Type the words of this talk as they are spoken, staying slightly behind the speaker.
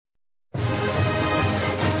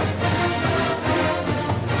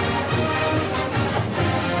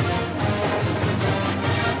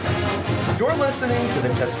listening to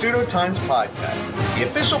the Testudo Times Podcast, the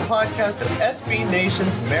official podcast of SB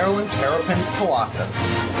Nation's Maryland Terrapins Colossus.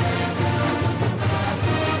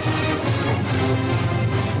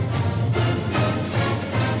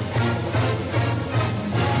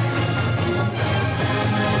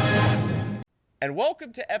 And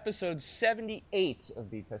welcome to episode 78 of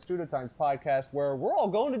the Testudo Times Podcast, where we're all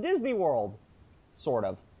going to Disney World, sort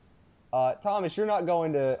of. Thomas, you're not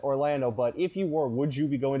going to Orlando, but if you were, would you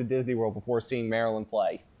be going to Disney World before seeing Maryland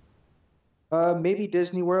play? Maybe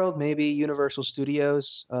Disney World, maybe Universal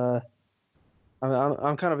Studios. I'm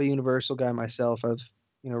kind of a Universal guy myself. I've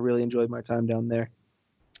really enjoyed my time down there.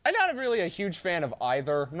 I'm not really a huge fan of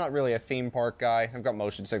either. I'm not really a theme park guy. I've got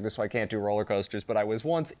motion sickness, so I can't do roller coasters. But I was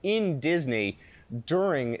once in Disney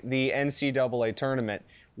during the NCAA Tournament.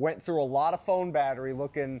 Went through a lot of phone battery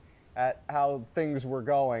looking at how things were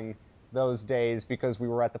going those days because we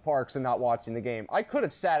were at the parks and not watching the game. I could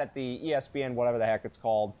have sat at the ESPN, whatever the heck it's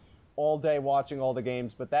called, all day watching all the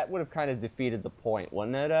games, but that would have kind of defeated the point,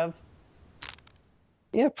 wouldn't it have?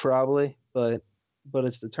 Yeah, probably, but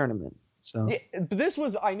it's the tournament. So yeah, this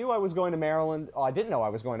was, I knew I was going to Maryland. I didn't know I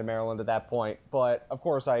was going to Maryland at that point, but of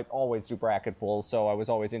course I always do bracket pools, so I was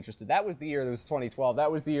always interested. That was the year, that was 2012,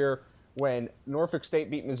 that was the year when Norfolk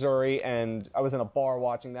State beat Missouri, and I was in a bar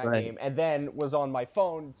watching that game, and then was on my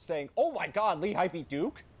phone saying, oh my God, Lehigh beat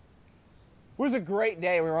Duke? It was a great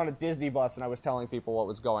day. We were on a Disney bus, and I was telling people what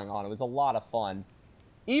was going on. It was a lot of fun.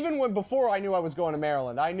 Even before I knew I was going to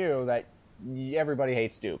Maryland, I knew that everybody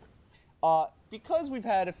hates Duke. Because we've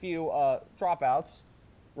had a few dropouts,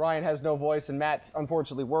 Ryan has no voice, and Matt's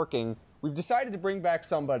unfortunately working, we've decided to bring back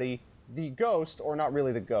somebody, the ghost, or not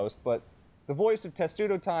really the ghost, but the voice of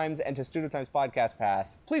Testudo Times and Testudo Times Podcast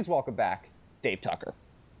Pass. Please welcome back Dave Tucker.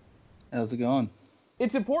 How's it going?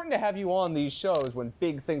 It's important to have you on these shows when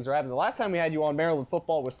big things are happening. The last time we had you on, Maryland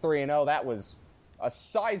football was 3-0. That was a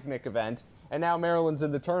seismic event, and now Maryland's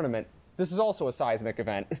in the tournament. This is also a seismic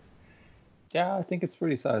event. Yeah, I think it's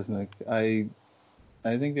pretty seismic. I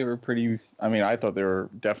think they were pretty... I mean, I thought they were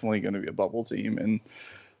definitely going to be a bubble team, and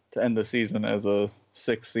to end the season as a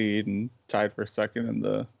 6th seed and tied for second in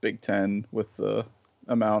the Big Ten with the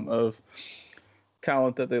amount of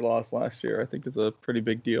talent that they lost last year, I think is a pretty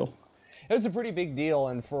big deal. It was a pretty big deal,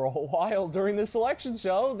 and for a while during the selection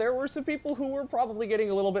show, there were some people who were probably getting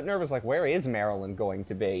a little bit nervous, like, where is Maryland going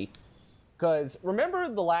to be? Because remember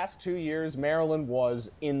the last 2 years, Maryland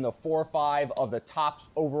was in the 4 or 5 of the top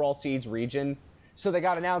overall seeds region, so they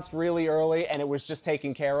got announced really early, and it was just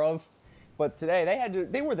taken care of. But today,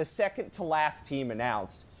 they were the second to last team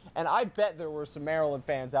announced. And I bet there were some Maryland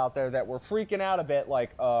fans out there that were freaking out a bit, like,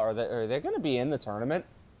 are they going to be in the tournament?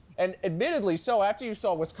 And admittedly so, after you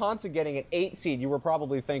saw Wisconsin getting an 8 seed, you were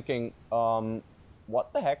probably thinking,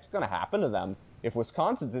 what the heck's going to happen to them? If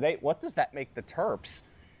Wisconsin's at 8, what does that make the Terps?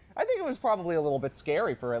 I think it was probably a little bit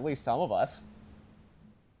scary for at least some of us.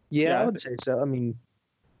 Yeah, I would say so. I mean,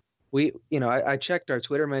 I checked our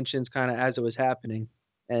Twitter mentions kind of as it was happening.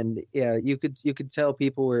 And yeah, you could tell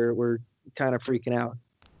people were kind of freaking out.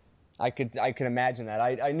 I could imagine that.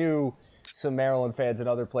 I knew some Maryland fans in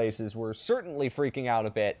other places were certainly freaking out a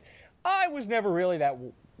bit. I was never really that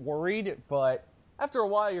worried, but after a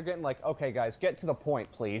while you're getting like, okay guys, get to the point,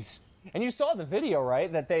 please. And you saw the video, right,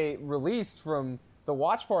 that they released from the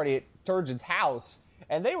watch party at Turgeon's house,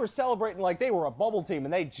 and they were celebrating like they were a bubble team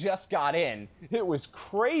and they just got in. It was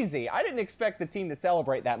crazy. I didn't expect the team to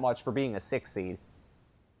celebrate that much for being a 6 seed.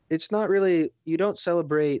 It's not really, you don't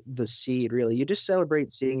celebrate the seed, really. You just celebrate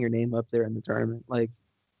seeing your name up there in the tournament. Like,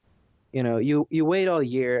 you wait all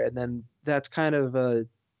year, and then that's kind of a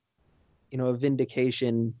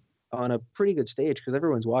vindication on a pretty good stage because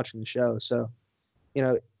everyone's watching the show. So,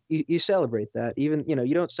 you celebrate that. Even,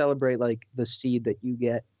 you don't celebrate, like, the seed that you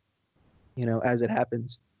get, as it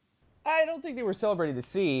happens. I don't think they were celebrating the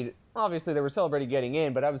seed. Obviously, they were celebrating getting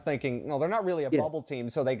in, but I was thinking, they're not really a bubble team,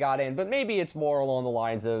 so they got in. But maybe it's more along the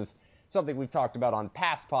lines of something we've talked about on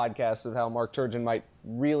past podcasts of how Mark Turgeon might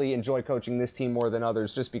really enjoy coaching this team more than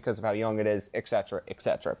others just because of how young it is, etc.,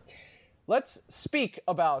 etc. Let's speak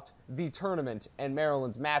about the tournament and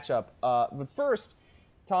Maryland's matchup. But first,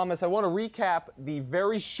 Thomas, I want to recap the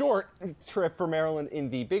very short trip for Maryland in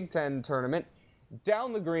the Big Ten tournament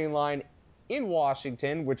down the Green Line in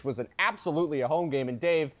Washington, which was absolutely a home game. And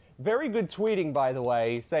Dave, very good tweeting, by the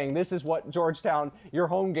way, saying this is what Georgetown, your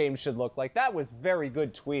home game should look like. That was very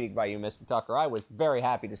good tweeting by you, Mr. Tucker. I was very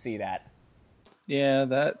happy to see that. Yeah,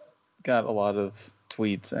 that got a lot of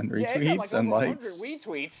tweets and retweets and likes.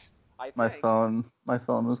 Retweets, I think. My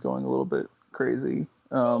phone was going a little bit crazy.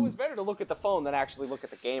 Well, it was better to look at the phone than actually look at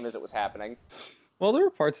the game as it was happening. Well, there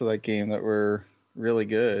were parts of that game that were really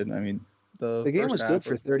good. I mean, the game first was half good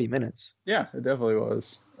for 30 minutes. Yeah, it definitely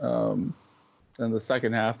was. And the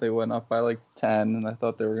second half, they went up by like 10, and I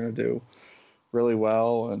thought they were going to do really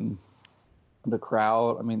well. And the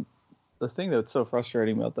crowd, I mean, the thing that's so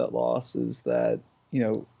frustrating about that loss is that,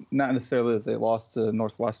 not necessarily that they lost to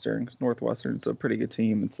Northwestern, because Northwestern's a pretty good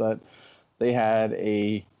team. It's that they had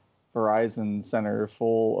a Verizon Center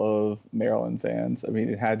full of Maryland fans. I mean,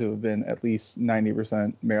 it had to have been at least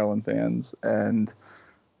 90% Maryland fans. And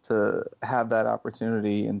to have that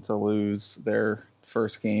opportunity and to lose their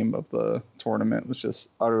first game of the tournament was just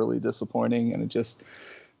utterly disappointing. And it just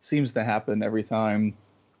seems to happen every time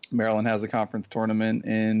Maryland has a conference tournament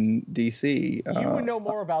in DC. You would know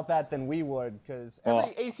more about that than we would, because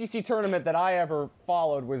every ACC tournament that I ever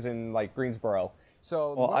followed was in like Greensboro.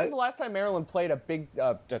 So when was the last time Maryland played a big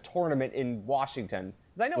a tournament in Washington?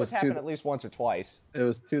 Because I know it's happened at least once or twice. It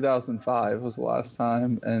was 2005 was the last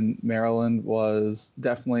time, and Maryland was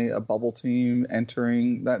definitely a bubble team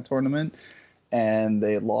entering that tournament. And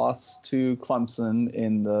they lost to Clemson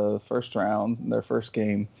in the first round, their first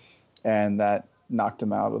game, and that knocked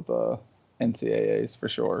them out of the NCAAs for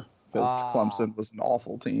sure, because Clemson was an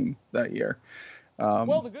awful team that year.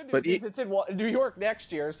 Well, the good news is it's in New York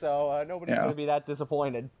next year, so nobody's going to be that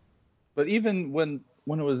disappointed. But even when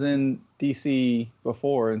it was in DC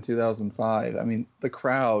before in 2005, I mean, the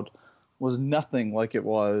crowd was nothing like it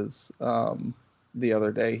was the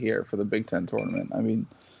other day here for the Big Ten tournament. I mean,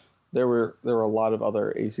 there were a lot of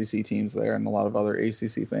other ACC teams there and a lot of other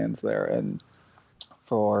ACC fans there. And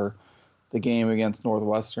for the game against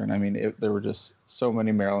Northwestern, I mean, there were just so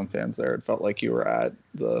many Maryland fans there. It felt like you were at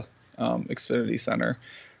the Xfinity Center.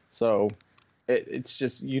 So it's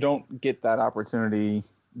just, you don't get that opportunity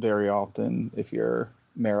very often if you're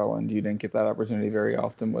Maryland. You didn't get that opportunity very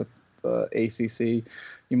often with the ACC.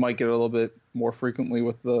 You might get it a little bit more frequently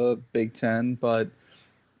with the Big Ten, but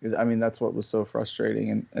I mean, that's what was so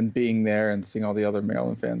frustrating, and being there and seeing all the other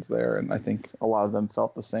Maryland fans there. And I think a lot of them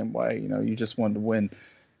felt the same way. You just wanted to win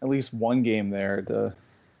at least one game there to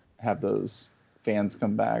have those fans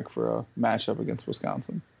come back for a matchup against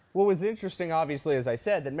Wisconsin. What was interesting, obviously, as I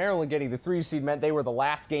said, that Maryland getting the 3 seed meant they were the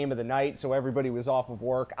last game of the night, so everybody was off of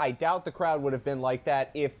work. I doubt the crowd would have been like that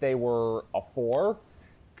if they were a 4,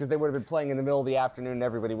 because they would have been playing in the middle of the afternoon and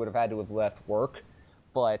everybody would have had to have left work.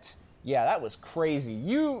 But yeah, that was crazy.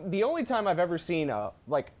 The only time I've ever seen a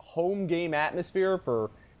home game atmosphere for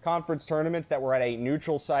conference tournaments that were at a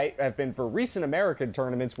neutral site have been for recent American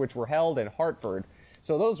tournaments, which were held in Hartford.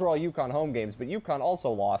 So those were all UConn home games, but UConn also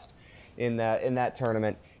lost in that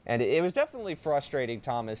tournament. And it was definitely frustrating,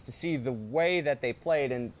 Thomas, to see the way that they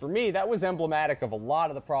played. And for me, that was emblematic of a lot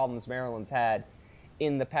of the problems Maryland's had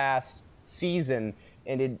in the past season,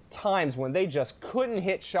 and in times when they just couldn't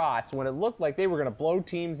hit shots, when it looked like they were going to blow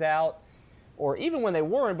teams out, or even when they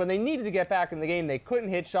weren't, when they needed to get back in the game, they couldn't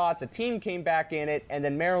hit shots, a team came back in it, and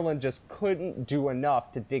then Maryland just couldn't do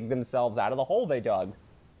enough to dig themselves out of the hole they dug.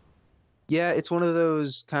 Yeah, it's one of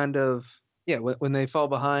those kind of, when they fall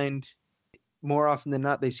behind, more often than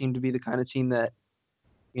not, they seem to be the kind of team that,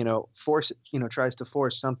 tries to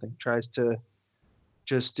force something, tries to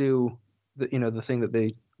just do the thing that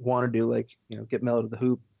they want to do, like, get Melo to the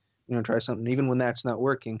hoop, try something, even when that's not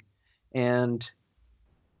working. And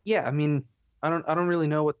yeah, I mean, I don't really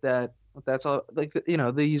know what that's all like.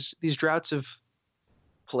 These droughts have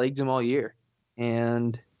plagued them all year,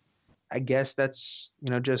 and I guess that's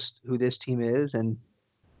just who this team is, and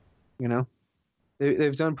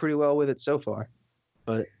they've done pretty well with it so far,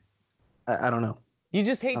 but I don't know. You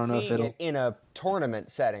just hate seeing it in a tournament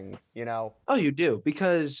setting, Oh, you do,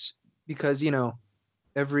 because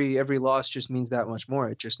every loss just means that much more.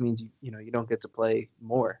 It just means you don't get to play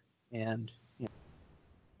more, and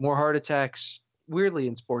more heart attacks, weirdly,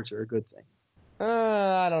 in sports are a good thing.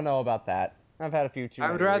 I don't know about that. I've had a few too.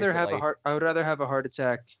 I would rather have a heart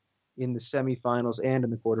attack in the semifinals and in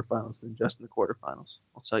the quarterfinals than just in the quarterfinals.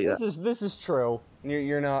 I'll tell you that. This is true.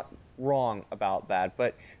 You're not wrong about that,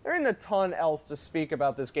 but there isn't a ton else to speak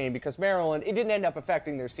about this game because Maryland, it didn't end up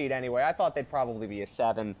affecting their seed anyway. I thought they'd probably be a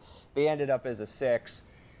 7. They ended up as a 6.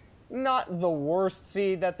 Not the worst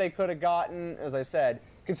seed that they could have gotten, as I said.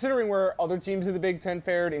 Considering where other teams in the Big Ten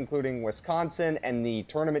fared, including Wisconsin and the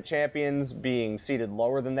tournament champions being seated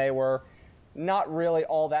lower than they were, not really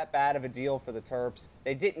all that bad of a deal for the Terps.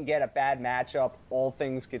 They didn't get a bad matchup, all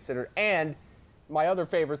things considered. And my other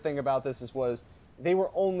favorite thing about this was they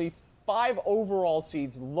were only 5 overall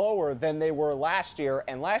seeds lower than they were last year,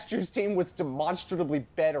 and last year's team was demonstrably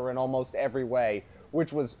better in almost every way,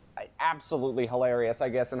 which was absolutely hilarious, I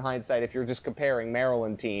guess, in hindsight, if you're just comparing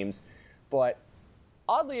Maryland teams. But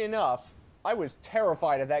oddly enough, I was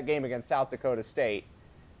terrified of that game against South Dakota State.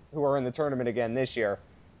 who are in the tournament again this year.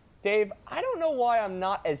 Dave, I don't know why I'm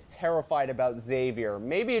not as terrified about Xavier.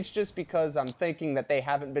 Maybe it's just because I'm thinking that they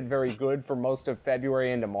haven't been very good for most of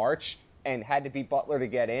February into March and had to beat Butler to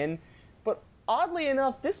get in. But oddly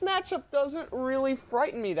enough, this matchup doesn't really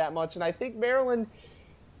frighten me that much, and I think Maryland,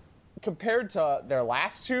 compared to their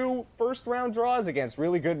last two first-round draws against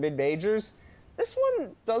really good mid-majors, this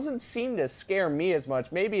one doesn't seem to scare me as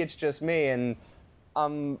much. Maybe it's just me, and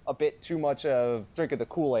I'm a bit too much of drinking the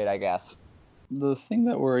Kool-Aid, I guess. The thing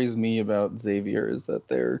that worries me about Xavier is that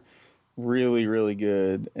they're really, really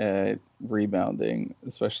good at rebounding,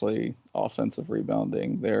 especially offensive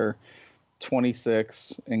rebounding. They're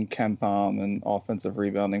 26 in KenPom and offensive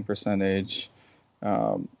rebounding percentage.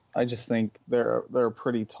 I just think they're a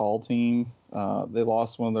pretty tall team. They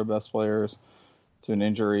lost one of their best players to an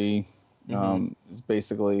injury. It's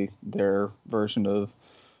basically their version of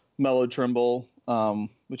Melo Trimble,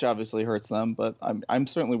 which obviously hurts them. But I'm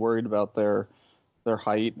certainly worried about their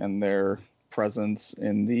height and their presence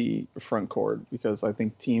in the front court, because I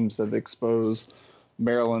think teams have exposed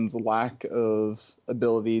Maryland's lack of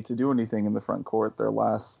ability to do anything in the front court their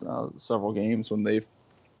last several games when they've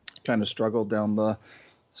kind of struggled down the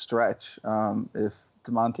stretch. If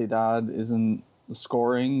DeMonte Dodd isn't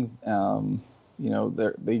scoring,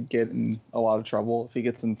 they get in a lot of trouble. If he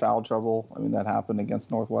gets in foul trouble, I mean, that happened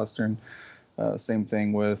against Northwestern. Same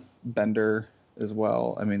thing with Bender as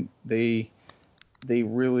well. I mean, they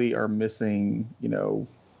really are missing,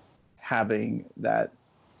 having that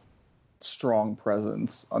strong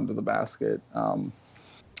presence under the basket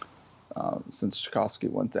since Tchaikovsky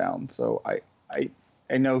went down. So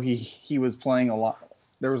I know he was playing a lot.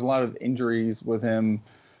 There was a lot of injuries with him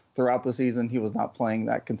throughout the season. He was not playing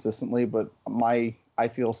that consistently, but I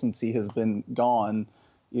feel since he has been gone,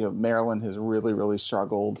 Maryland has really, really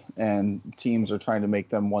struggled, and teams are trying to make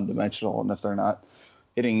them one-dimensional. And if they're not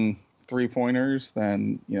hitting three-pointers,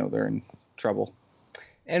 then they're in trouble.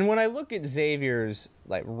 And when I look at Xavier's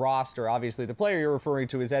roster, obviously the player you're referring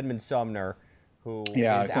to is Edmund Sumner, who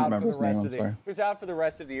is out for the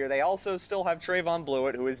rest of the year. They also still have Trayvon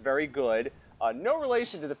Blewett, who is very good. No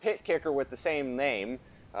relation to the Pitt kicker with the same name,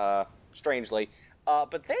 strangely.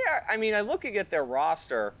 But they are. I mean, I look at their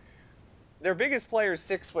roster. Their biggest player is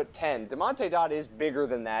 6'10". DeMonte Dodd is bigger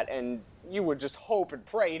than that, and you would just hope and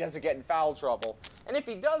pray he doesn't get in foul trouble. And if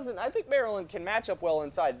he doesn't, I think Maryland can match up well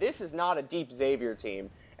inside. This is not a deep Xavier team.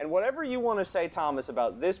 And whatever you want to say, Thomas,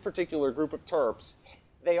 about this particular group of Terps,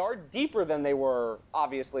 they are deeper than they were,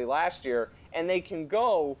 obviously, last year, and they can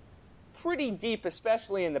go pretty deep,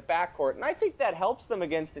 especially in the backcourt. And I think that helps them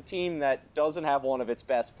against a team that doesn't have one of its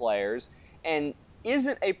best players and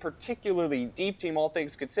isn't a particularly deep team, all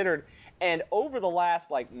things considered, and over the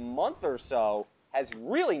last month or so has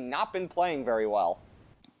really not been playing very well.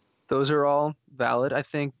 Those are all valid. I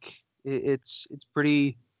think it's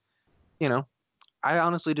pretty, I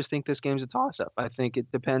honestly just think this game's a toss-up. I think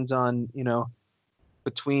it depends on,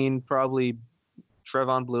 between probably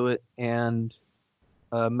Trayvon Blewett and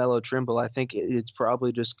Melo Trimble. I think it's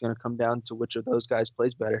probably just going to come down to which of those guys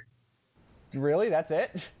plays better. Really? That's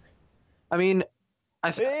it? I mean,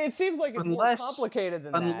 it seems like it's more complicated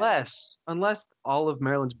than that. Unless all of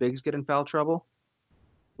Maryland's bigs get in foul trouble,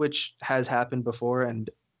 which has happened before and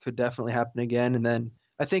could definitely happen again. And then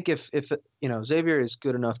I think if Xavier is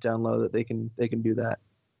good enough down low that they can do that,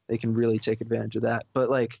 they can really take advantage of that. But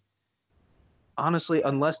honestly,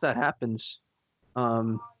 unless that happens,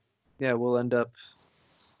 we'll end up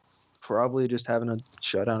probably just having a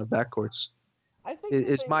shutdown of backcourts. I think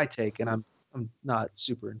it's my take, and I'm not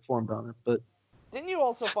super informed on it, but. Didn't you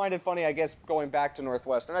also find it funny, I guess, going back to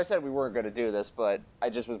Northwestern? I said we weren't going to do this, but I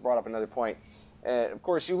just was brought up another point. Of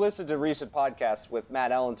course, you listened to recent podcasts with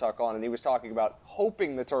Matt Ellentuck on, and he was talking about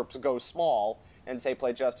hoping the Terps go small and, say,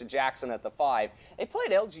 play Justin Jackson at the 5. They played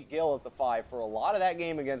LG Gill at the 5 for a lot of that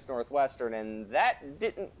game against Northwestern, and that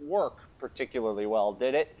didn't work particularly well,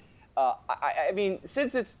 did it? I mean,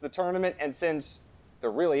 since it's the tournament and since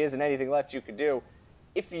there really isn't anything left you could do,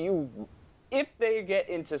 if they get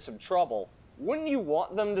into some trouble, wouldn't you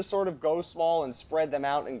want them to sort of go small and spread them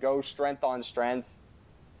out and go strength on strength?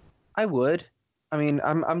 I would. I mean,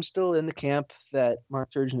 I'm still in the camp that Mark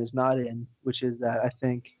Turgeon is not in, which is that I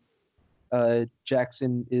think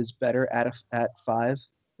Jackson is better at 5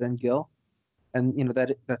 than Gill, and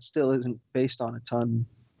that still isn't based on a ton.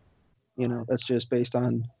 That's just based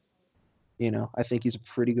on, I think he's a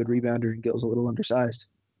pretty good rebounder and Gill's a little undersized.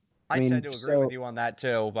 I tend to agree with you on that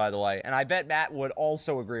too, by the way, and I bet Matt would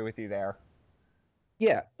also agree with you there.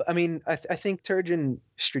 Yeah, I mean, I think Turgeon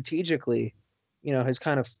strategically, has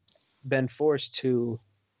kind of been forced to,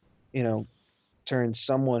 turn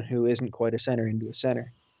someone who isn't quite a center into a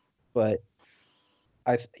center. but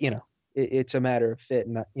it's a matter of fit,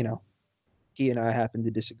 and he and I happen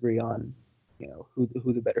to disagree on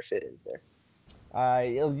who the better fit is there.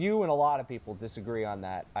 You and a lot of people disagree on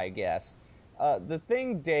that, I guess. The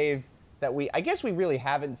thing, Dave, that we really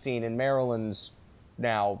haven't seen in Maryland's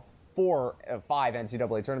now 4 of 5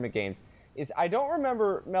 NCAA tournament games is I don't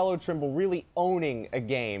remember Melo Trimble really owning a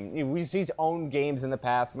game. He's owned games in the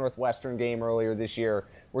past, the Northwestern game earlier this year,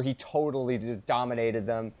 where he totally dominated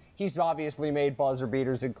them. He's obviously made buzzer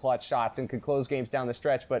beaters and clutch shots and could close games down the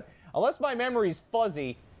stretch, but unless my memory's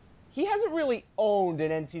fuzzy, he hasn't really owned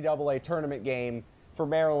an NCAA tournament game for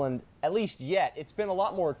Maryland, at least yet. It's been a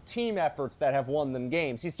lot more team efforts that have won them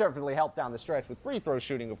games. He's certainly helped down the stretch with free throw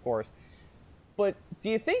shooting, of course. But do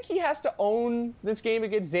you think he has to own this game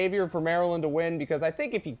against Xavier for Maryland to win? Because I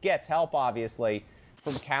think if he gets help, obviously,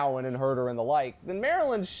 from Cowan and Herter and the like, then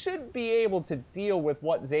Maryland should be able to deal with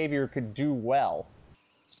what Xavier could do well.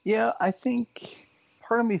 Yeah, I think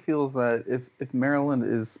part of me feels that if Maryland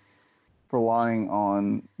is relying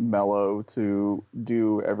on Melo to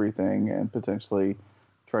do everything and potentially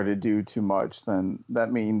try to do too much, then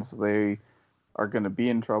that means they are going to be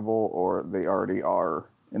in trouble or they already are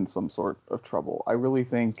in some sort of trouble. I really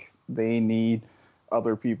think they need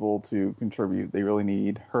other people to contribute. They really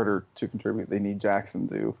need Herter to contribute. They need Jackson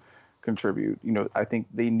to contribute. I think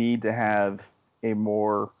they need to have a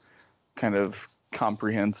more kind of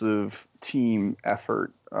comprehensive team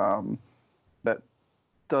effort. That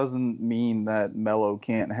doesn't mean that Melo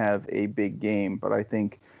can't have a big game, but I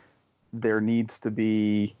think there needs to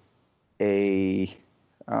be a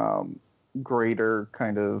greater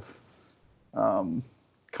kind of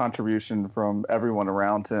contribution from everyone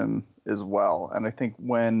around him as well. And I think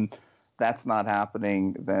when that's not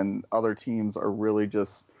happening, then other teams are really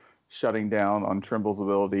just shutting down on Trimble's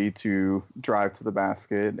ability to drive to the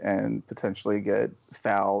basket and potentially get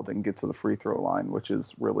fouled and get to the free throw line, which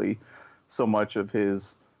is really so much of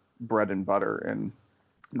his bread and butter. And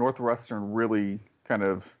Northwestern really kind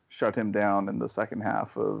of shut him down in the second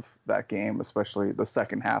half of that game, especially the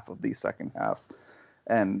second half of the second half.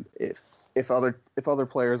 And if other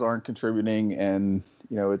players aren't contributing and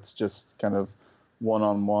it's just kind of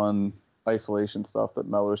one-on-one isolation stuff that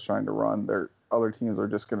Melo's trying to run, other teams are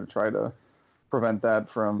just going to try to prevent that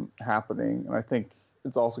from happening. And I think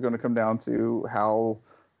it's also going to come down to how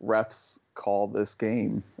refs call this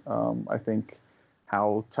game. I think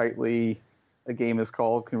how tightly a game is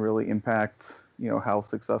called can really impact how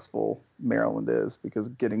successful Maryland is, because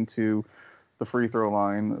getting to the free throw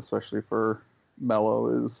line, especially for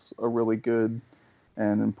Melo, is a really good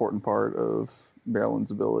and important part of Maryland's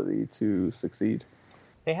ability to succeed.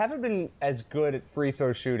 They haven't been as good at free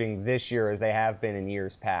throw shooting this year as they have been in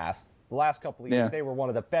years past. The last couple of years, They were one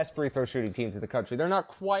of the best free throw shooting teams in the country. They're not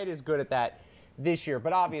quite as good at that this year,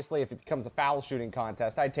 but obviously if it becomes a foul shooting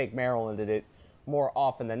contest, I'd take Maryland at it more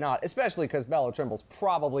often than not, especially because Melo Trimble's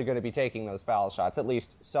probably going to be taking those foul shots, at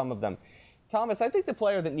least some of them. Thomas, I think the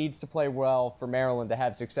player that needs to play well for Maryland to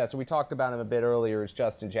have success, and we talked about him a bit earlier, is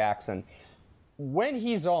Justin Jackson. When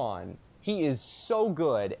he's on, he is so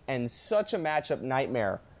good and such a matchup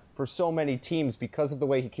nightmare for so many teams because of the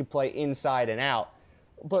way he can play inside and out.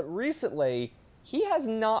 But recently, he has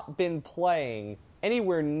not been playing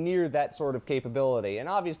anywhere near that sort of capability. And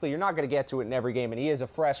obviously, you're not going to get to it in every game, and he is a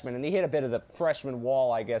freshman, and he hit a bit of the freshman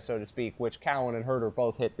wall, I guess, so to speak, which Cowan and Herter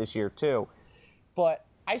both hit this year, too. But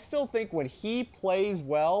I still think when he plays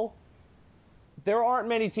well, there aren't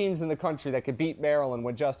many teams in the country that could beat Maryland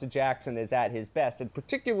when Justin Jackson is at his best, and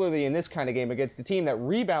particularly in this kind of game against a team that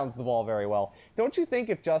rebounds the ball very well. Don't you think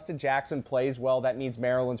if Justin Jackson plays well, that means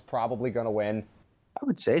Maryland's probably going to win? I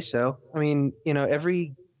would say so. I mean,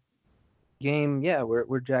 every game,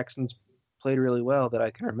 where Jackson's played really well that I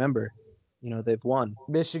can remember, they've won.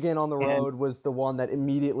 Michigan on the road was the one that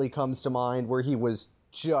immediately comes to mind, where he was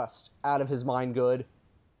just out of his mind good.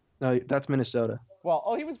 No, that's Minnesota.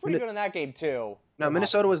 Well, he was pretty good in that game, too. No,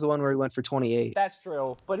 Minnesota was the one where he went for 28. That's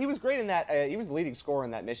true. But he was great in that. He was the leading scorer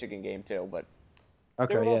in that Michigan game, too. But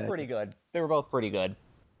they were both pretty good. They were both pretty good.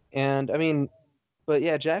 And, I mean, but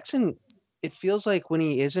yeah, Jackson, it feels like when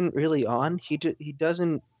he isn't really on, he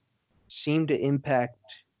doesn't seem to impact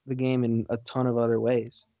the game in a ton of other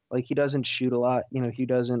ways. Like, he doesn't shoot a lot. He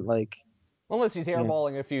doesn't, like... Unless he's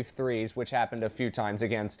airballing a few threes, which happened a few times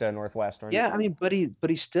against Northwestern. Yeah, I mean, but he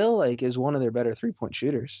still like is one of their better 3-point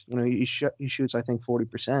shooters. He shoots I think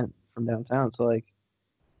 40% from downtown. So like,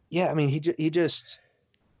 yeah, I mean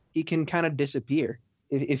he can kind of disappear.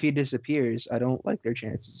 If he disappears, I don't like their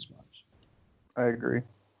chances as much. I agree.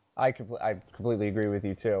 I completely agree with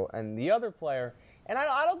you too. And the other player, and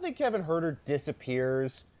I don't think Kevin Herter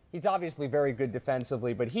disappears he's obviously very good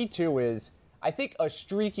defensively, but he too is, I think, a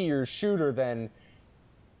streakier shooter than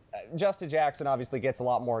Justin Jackson. Obviously gets a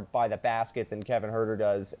lot more by the basket than Kevin Huerter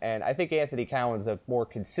does, and I think Anthony Cowan's a more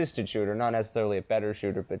consistent shooter, not necessarily a better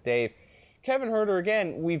shooter. But Dave, Kevin Huerter,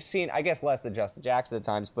 again, we've seen, I guess, less than Justin Jackson at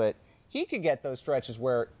times, but he could get those stretches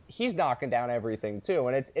where he's knocking down everything too.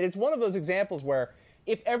 And it's one of those examples where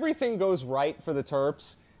if everything goes right for the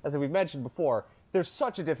Terps, as we've mentioned before, they're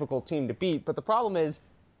such a difficult team to beat. But the problem is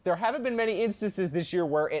there haven't been many instances this year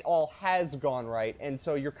where it all has gone right. And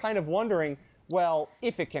so you're kind of wondering, well,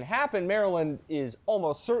 if it can happen, Maryland is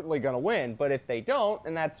almost certainly going to win. But if they don't,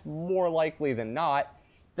 and that's more likely than not,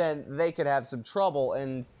 then they could have some trouble.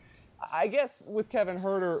 And I guess with Kevin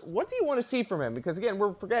Huerter, what do you want to see from him? Because, again,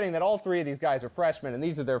 we're forgetting that all three of these guys are freshmen, and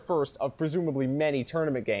these are their first of presumably many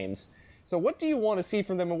tournament games. So what do you want to see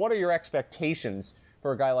from them, and what are your expectations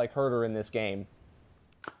for a guy like Huerter in this game?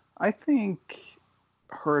 I think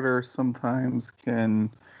Huerter sometimes can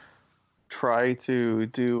try to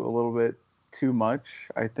do a little bit too much.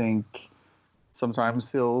 I think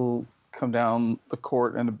sometimes he'll come down the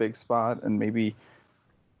court in a big spot and maybe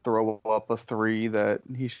throw up a three that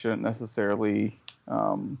he shouldn't necessarily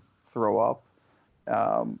throw up.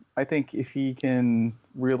 I think if he can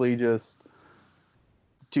really just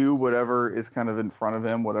do whatever is kind of in front of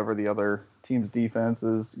him, whatever the other team's defense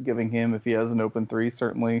is giving him, if he has an open three,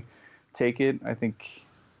 certainly take it. I think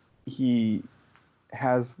he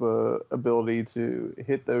has the ability to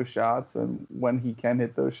hit those shots, and when he can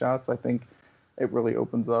hit those shots, I think it really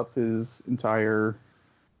opens up his entire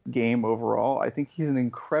game overall. I think he's an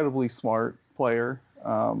incredibly smart player.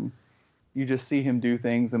 You just see him do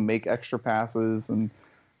things and make extra passes, and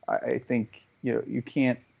I think you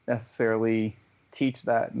can't necessarily teach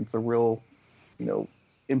that, and it's a real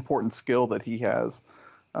important skill that he has.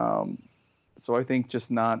 So I think just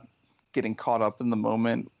not getting caught up in the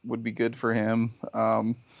moment would be good for him.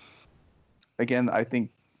 Again, I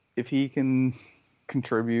think if he can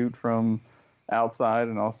contribute from outside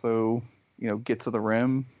and also get to the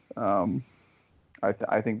rim,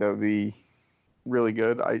 I think that would be really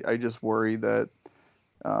good. I just worry that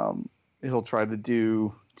he'll try to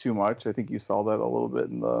do too much. I think you saw that a little bit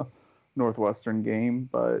in the Northwestern game,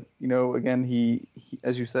 but again, he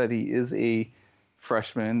as you said, he is a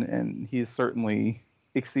freshman, and he's certainly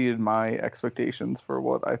exceeded my expectations for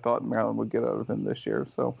what I thought Maryland would get out of him this year.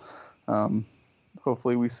 So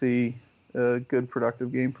hopefully we see a good,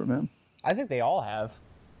 productive game from him. I think they all have.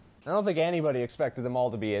 I don't think anybody expected them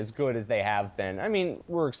all to be as good as they have been. I mean,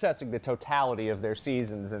 we're assessing the totality of their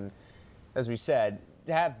seasons, and as we said,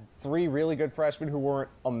 to have three really good freshmen who weren't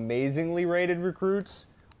amazingly rated recruits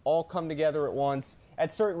all come together at once,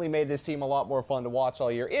 it certainly made this team a lot more fun to watch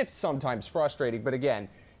all year, if sometimes frustrating. But again,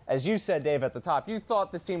 as you said, Dave, at the top, you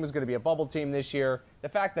thought this team was going to be a bubble team this year. The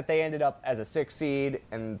fact that they ended up as a 6th seed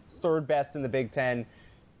and third best in the Big Ten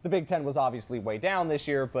was obviously way down this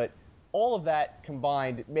year, but all of that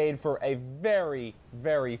combined made for a very,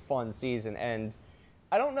 very fun season. And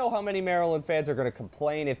I don't know how many Maryland fans are going to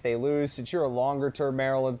complain if they lose. Since you're a longer-term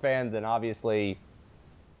Maryland fan than obviously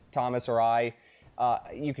Thomas or I,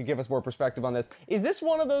 you could give us more perspective on this. Is this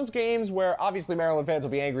one of those games where obviously Maryland fans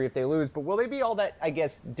will be angry if they lose, but will they be all that, I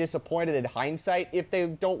guess, disappointed in hindsight if they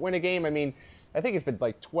don't win a game? I mean, I think it's been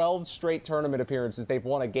like 12 straight tournament appearances they've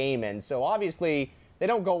won a game in, so obviously they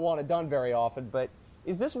don't go one and done very often, but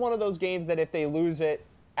is this one of those games that if they lose it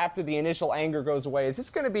after the initial anger goes away, is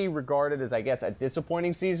this going to be regarded as, I guess, a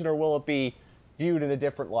disappointing season, or will it be viewed in a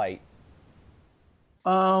different light?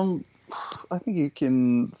 I think you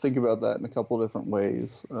can think about that in a couple of different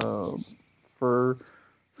ways. For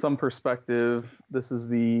some perspective, this is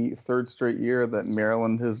the 3rd straight year that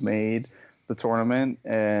Maryland has made the tournament,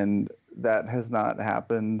 and that has not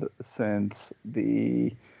happened since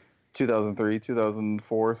the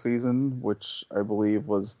 2003-2004 season, which I believe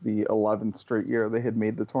was the 11th straight year they had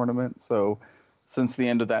made the tournament. So since the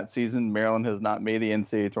end of that season, Maryland has not made the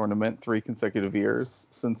NCAA tournament 3 consecutive years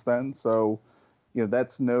since then. So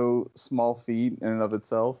that's no small feat in and of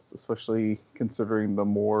itself, especially considering the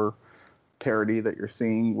more parity that you're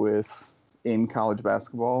seeing in college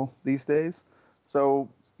basketball these days. So,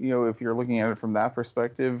 if you're looking at it from that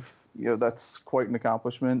perspective, that's quite an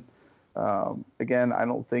accomplishment. Again, I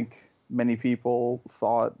don't think many people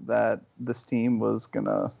thought that this team was going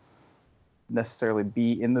to necessarily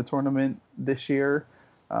be in the tournament this year.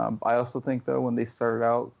 I also think, though, when they started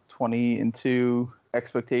out 20-2,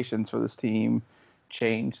 expectations for this team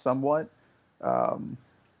changed somewhat. But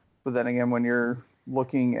then again, when you're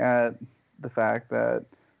looking at the fact that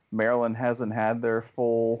Maryland hasn't had their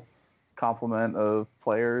full complement of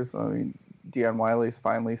players, I mean, Deion Wiley's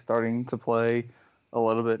finally starting to play a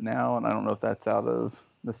little bit now, and I don't know if that's out of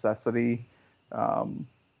necessity.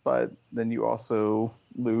 But then you also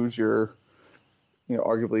lose your,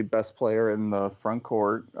 arguably best player in the front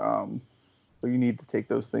court. So you need to take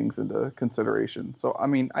those things into consideration. So, I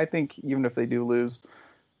mean, I think even if they do lose,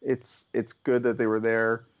 it's good that they were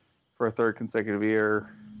there for a third consecutive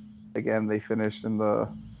year. Again, they finished in the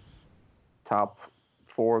top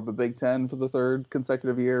 4 of the Big Ten for the third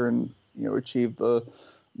consecutive year and, achieved the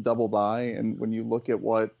double bye. And when you look at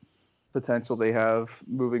what potential they have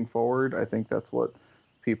moving forward, I think that's what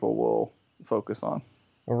people will focus on.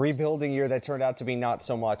 A rebuilding year that turned out to be not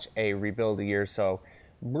so much a rebuilding year. So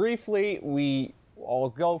briefly, I'll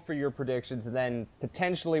go for your predictions and then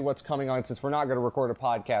potentially what's coming on, since we're not going to record a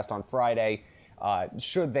podcast on Friday,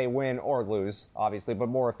 should they win or lose, obviously, but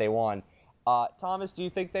more if they won. Thomas, do you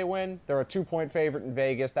think they win? They're a 2-point favorite in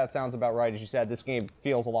Vegas. That sounds about right. As you said, this game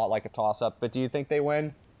feels a lot like a toss-up, but do you think they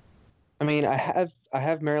win? I mean, I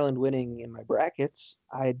have Maryland winning in my brackets.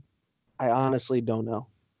 I honestly don't know.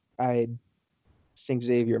 I think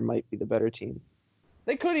Xavier might be the better team.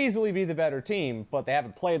 They could easily be the better team, but they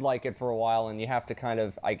haven't played like it for a while, and you have to kind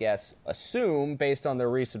of, I guess, assume, based on their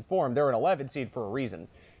recent form, they're an 11 seed for a reason.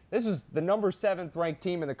 This was the number 7th ranked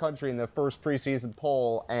team in the country in the first preseason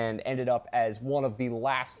poll and ended up as one of the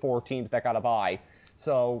last 4 teams that got a bye.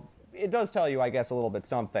 So it does tell you, I guess, a little bit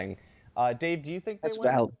something. Dave, do you think they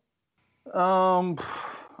win? Valid.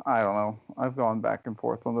 I don't know. I've gone back and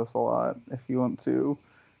forth on this a lot. If you want to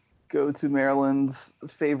go to Maryland's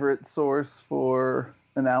favorite source for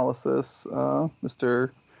analysis,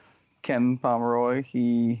 Mr. Ken Pomeroy,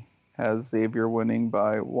 he has Xavier winning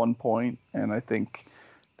by 1 point, and I think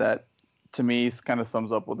that, to me, kind of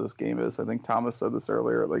sums up what this game is. I think Thomas said this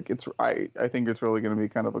earlier. I think it's really going to be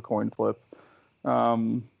kind of a coin flip.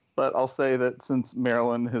 But I'll say that since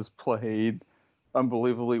Maryland has played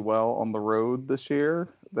unbelievably well on the road this year,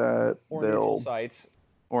 that neutral sites,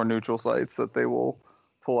 that they will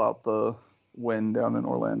pull out the win down in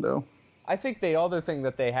Orlando. I think the other thing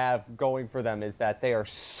that they have going for them is that they are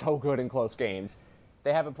so good in close games.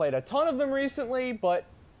 They haven't played a ton of them recently, but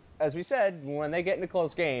as we said, when they get into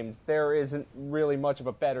close games, there isn't really much of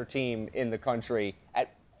a better team in the country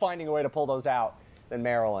at finding a way to pull those out than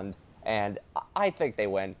Maryland, and I think they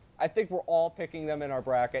win. I think we're all picking them in our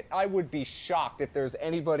bracket. I would be shocked if there's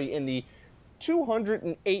anybody in the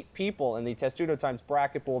 208 people in the Testudo Times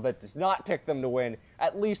bracket pool that does not pick them to win,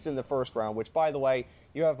 at least in the first round, which, by the way,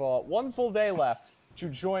 you have 1 full day left to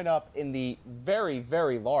join up in the very,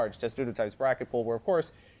 very large Testudo Times bracket pool, where, of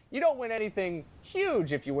course, you don't win anything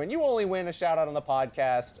huge if you win. You only win a shout-out on the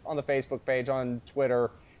podcast, on the Facebook page, on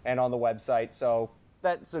Twitter, and on the website. So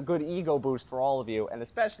that's a good ego boost for all of you, and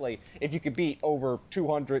especially if you could beat over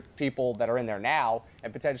 200 people that are in there now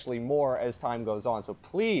and potentially more as time goes on. So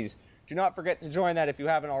please do not forget to join that if you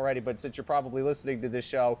haven't already, but since you're probably listening to this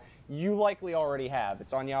show, you likely already have.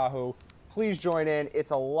 It's on Yahoo. Please join in.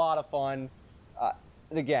 It's a lot of fun.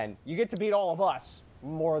 And again, you get to beat all of us,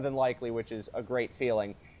 more than likely, which is a great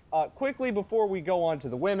feeling. Quickly, before we go on to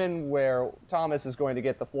the women, where Thomas is going to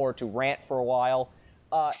get the floor to rant for a while,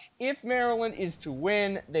 if Maryland is to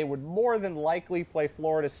win, they would more than likely play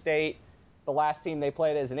Florida State. The last team they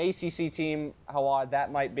played as an ACC team, how odd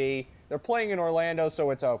that might be. They're playing in Orlando, so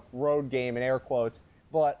it's a road game in air quotes.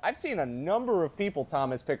 But I've seen a number of people,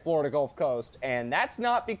 Thomas, pick Florida Gulf Coast, and that's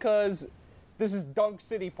not because this is Dunk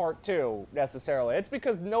City Part 2, necessarily. It's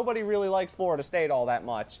because nobody really likes Florida State all that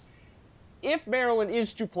much. If Maryland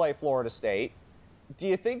is to play Florida State, do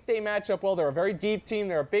you think they match up well? They're a very deep team,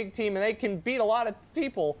 they're a big team, and they can beat a lot of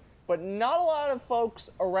people, but not a lot of folks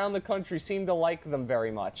around the country seem to like them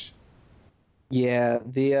very much. Yeah,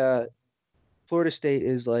 the Florida State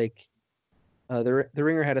is like, the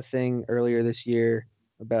Ringer had a thing earlier this year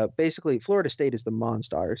about basically Florida State is the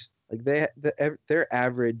Monstars. Like their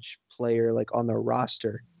average player like on their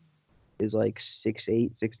roster is like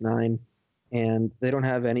 6'8", 6'9", and they don't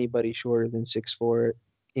have anybody shorter than 6'4",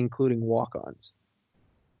 including walk-ons.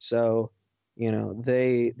 So,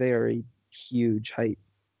 they are a huge height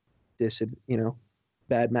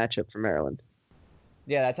bad matchup for Maryland.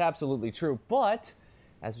 Yeah, that's absolutely true. But,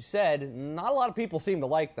 as we said, not a lot of people seem to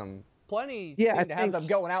like them. Plenty seem to have them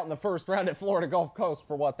going out in the first round at Florida Gulf Coast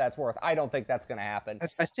for what that's worth. I don't think that's going to happen.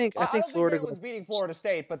 I think Maryland's beating Florida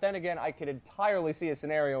State, but then again, I could entirely see a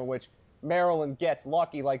scenario in which Maryland gets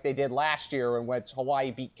lucky like they did last year in which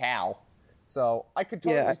Hawaii beat Cal. So I could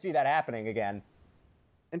totally see that happening again.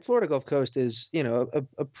 And Florida Gulf Coast is,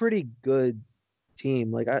 a pretty good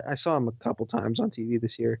team. Like I saw them a couple times on TV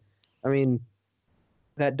this year. I mean,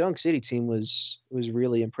 that Dunk City team was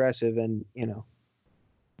really impressive, and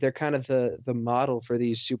they're kind of the model for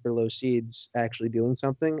these super low seeds actually doing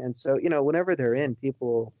something. And so, whenever they're in,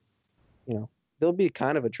 people, they'll be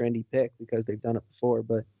kind of a trendy pick because they've done it before.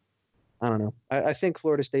 But I don't know. I think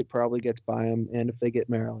Florida State probably gets by them, and if they get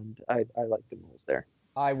Maryland, I like the Noles there.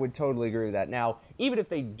 I would totally agree with that. Now, even if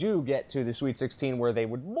they do get to the Sweet 16 where they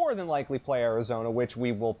would more than likely play Arizona, which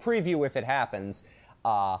we will preview if it happens,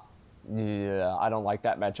 I don't like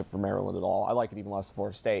that matchup for Maryland at all. I like it even less than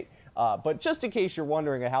Florida State. But just in case you're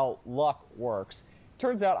wondering how luck works,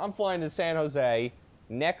 turns out I'm flying to San Jose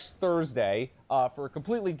next Thursday for a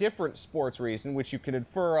completely different sports reason, which you can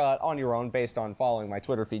infer on your own based on following my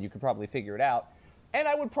Twitter feed. You could probably figure it out. And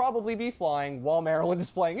I would probably be flying while Maryland is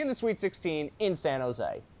playing in the Sweet 16 in San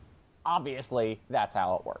Jose. Obviously, that's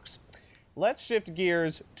how it works. Let's shift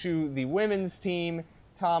gears to the women's team,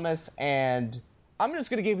 Thomas, and I'm just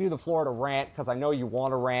going to give you the floor to rant because I know you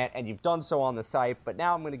want to rant, and you've done so on the site, but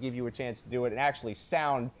now I'm going to give you a chance to do it and actually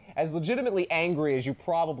sound as legitimately angry as you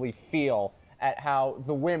probably feel at how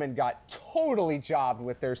the women got totally jobbed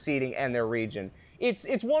with their seeding and their region.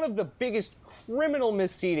 It's one of the biggest criminal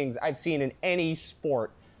misseedings I've seen in any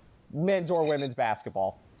sport, men's or women's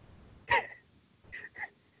basketball.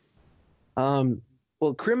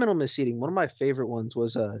 Well, criminal misseeding, one of my favorite ones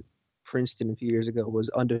was Princeton a few years ago was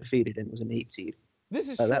undefeated and was an 8 seed. This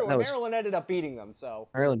is true, and Maryland ended up beating them, so.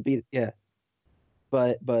 Maryland beat it, yeah.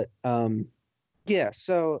 But yeah,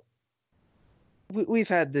 so we've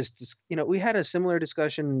had this, we had a similar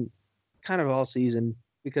discussion kind of all season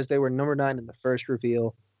because they were number 9 in the first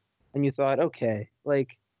reveal, and you thought, okay,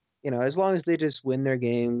 as long as they just win their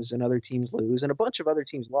games and other teams lose, and a bunch of other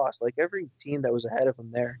teams lost, every team that was ahead of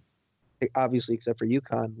them there, obviously except for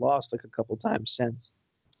UConn, lost a couple times since.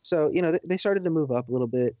 So, they started to move up a little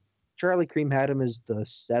bit. Charlie Cream had him as the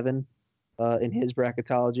 7 in his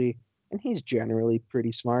bracketology, and he's generally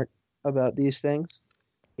pretty smart about these things,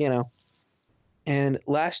 And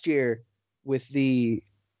last year, with the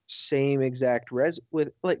same exact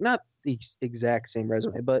not the exact same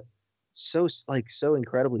resume, but so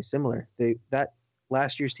incredibly similar. That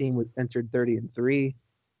last year's team entered 30-3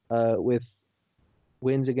 with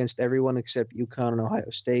wins against everyone except UConn and Ohio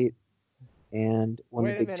State, and won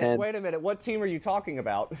the Big Ten. Wait a minute. What team are you talking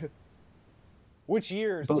about? Which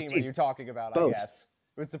year's team are you talking about? Both. I guess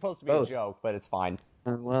it's supposed to be a joke, but it's fine.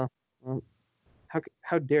 Well,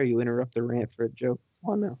 how dare you interrupt the rant for a joke?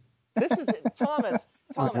 Oh no. This is Thomas.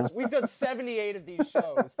 We've done 78 of these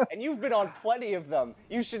shows, and you've been on plenty of them.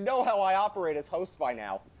 You should know how I operate as host by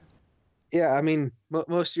now. Yeah, I mean,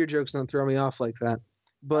 most of your jokes don't throw me off like that.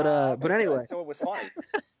 But anyway. Good, so it was funny.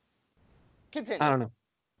 Continue. I don't know.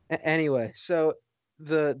 Anyway, so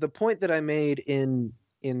the point that I made in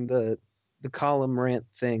the column rant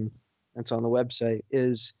thing that's on the website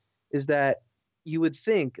is that you would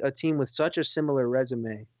think a team with such a similar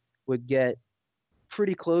resume would get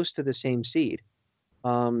pretty close to the same seed.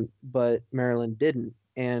 But Maryland didn't.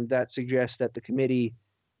 And that suggests that the committee,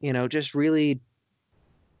 just really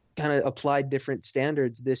kind of applied different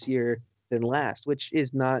standards this year than last, which is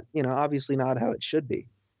not, obviously not how it should be.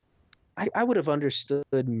 I would have understood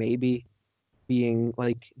maybe being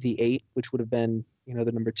the 8, which would have been,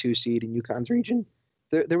 the number 2 seed in UConn's region.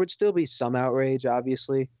 There would still be some outrage,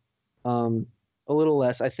 obviously. A little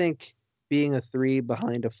less. I think being a 3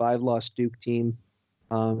 behind a 5-loss Duke team,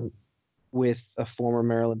 with a former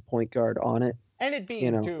Maryland point guard on it. And it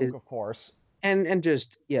being Duke, of course. And just,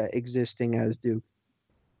 existing as Duke.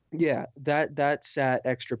 Yeah, that sat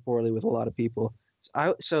extra poorly with a lot of people.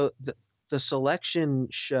 So the selection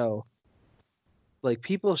show,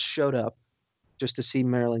 people showed up just to see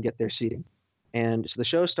Maryland get their seating. And so the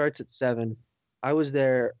show starts at 7. I was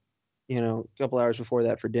there, a couple hours before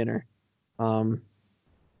that for dinner.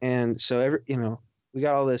 And so we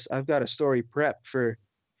got all this. I've got a story prepped for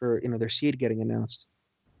their seed getting announced,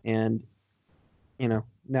 and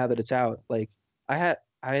now that it's out, I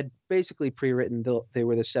had basically pre-written they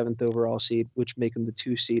were the 7th overall seed, which make them the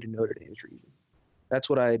 2 seed in Notre Dame's region. That's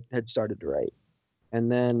what I had started to write,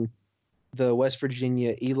 and then the West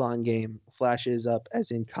Virginia Elon game flashes up as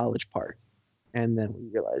in College Park, and then we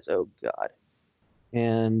realize, oh God,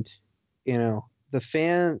 and the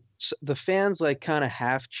fans kind of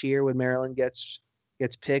half cheer when Maryland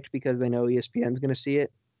gets picked because they know ESPN's going to see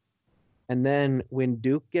it. And then when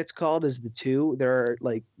Duke gets called as the 2, there are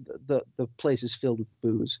the place is filled with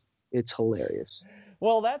boos. It's hilarious.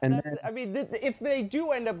 Well, if they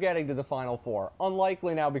do end up getting to the Final Four,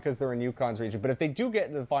 unlikely now because they're in UConn's region, but if they do get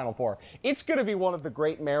into the Final Four, it's going to be one of the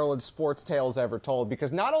great Maryland sports tales ever told,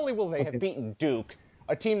 because not only will they have beaten Duke,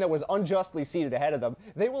 a team that was unjustly seated ahead of them,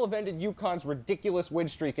 they will have ended UConn's ridiculous win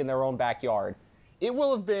streak in their own backyard. It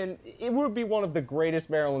would be one of the greatest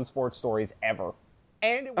Maryland sports stories ever.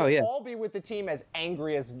 And it will all be with the team as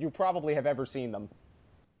angry as you probably have ever seen them.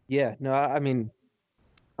 Yeah, no, I mean,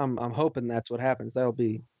 I'm hoping that's what happens. That'll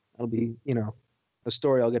be a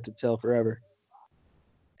story I'll get to tell forever.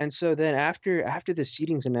 And so then after the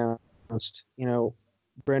seeding's announced,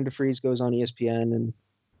 Brenda Fries goes on ESPN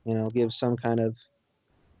and gives some kind of.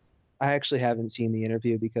 I actually haven't seen the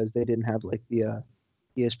interview because they didn't have like the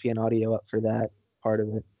ESPN audio up for that part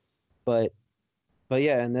of it, but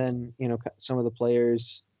yeah, and then some of the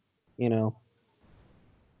players,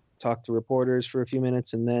 talk to reporters for a few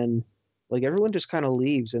minutes, and then like everyone just kind of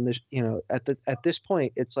leaves, and at this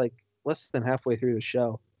point it's like less than halfway through the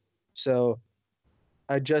show, so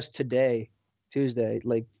I just today, Tuesday,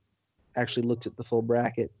 like actually looked at the full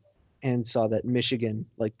bracket and saw that Michigan,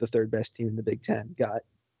 like the third best team in the Big Ten, got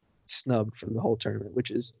snubbed from the whole tournament,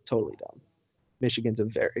 which is totally dumb. Michigan's a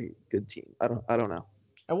very good team. I don't know.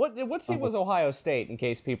 And what seed was Ohio State, in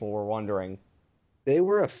case people were wondering? They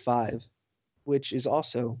were a 5, which is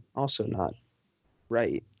also not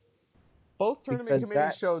right. Both tournament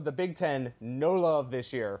committees showed the Big Ten no love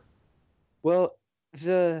this year. Well,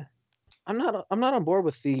 I'm not on board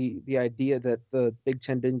with the idea that the Big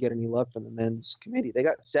Ten didn't get any love from the men's committee. They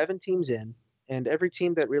got 7 teams in, and every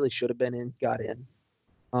team that really should have been in got in.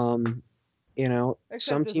 Except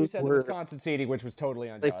some as teams we said, were, the Wisconsin seeding, which was totally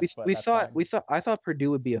unjust. Like I thought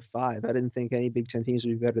Purdue would be a 5. I didn't think any Big Ten teams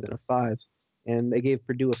would be better than a 5, and they gave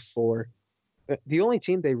Purdue a 4. The only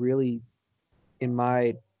team they really, in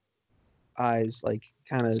my eyes, like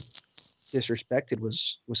kind of disrespected was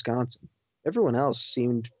Wisconsin. Everyone else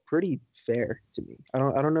seemed pretty fair to me. I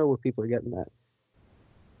don't know where people are getting that.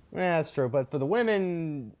 Yeah, that's true. But for the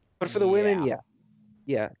women,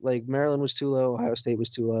 yeah. Like Maryland was too low, Ohio State was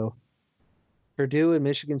too low. Purdue and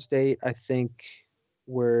Michigan State, I think,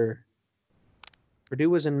 Purdue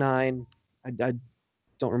was a 9. I don't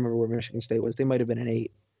remember where Michigan State was. They might have been an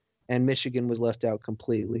 8, and Michigan was left out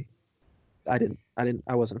completely. I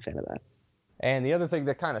wasn't a fan of that. And the other thing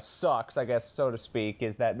that kind of sucks, I guess, so to speak,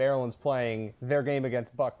 is that Maryland's playing their game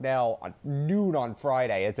against Bucknell on noon on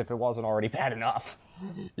Friday, as if it wasn't already bad enough.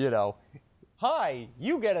 Hi,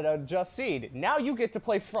 you get an unjust seed. Now you get to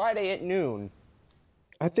play Friday at noon.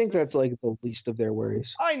 I think that's like the least of their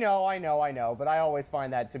worries. I know, but I always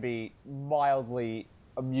find that to be mildly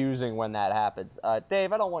amusing when that happens.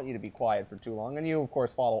 Dave, I don't want you to be quiet for too long, and you, of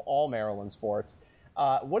course, follow all Maryland sports.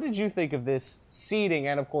 What did you think of this seeding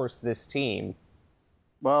and, of course, this team?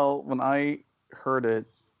 Well, when I heard it,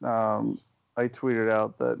 I tweeted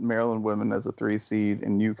out that Maryland women as a 3 seed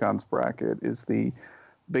in UConn's bracket is the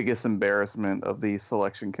biggest embarrassment of the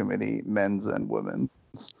selection committee, men's and women's.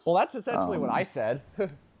 Well, that's essentially what I said.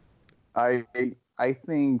 I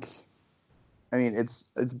think, I mean,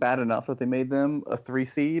 it's bad enough that they made them a 3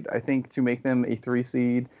 seed. I think to make them a 3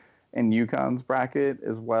 seed in UConn's bracket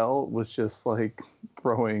as well was just like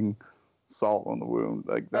throwing salt on the wound.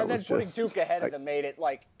 Like that, and then putting Duke ahead of them made it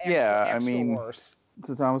like extra worse.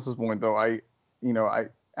 To Thomas's point, though, I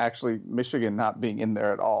actually Michigan not being in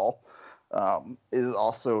there at all is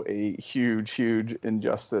also a huge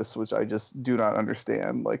injustice, which I just do not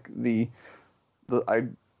understand. Like I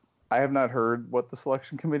have not heard what the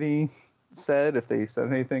selection committee said, if they said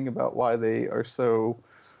anything about why they are so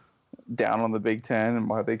down on the Big Ten and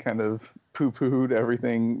why they kind of poo-pooed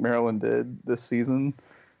everything Maryland did this season.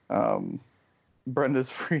 Brenda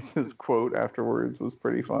Fries's quote afterwards was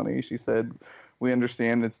pretty funny. She said, "We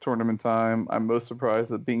understand it's tournament time. I'm most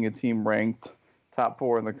surprised that being a team ranked top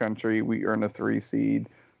 4 in the country, we earn a 3 seed,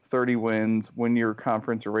 30 wins, win your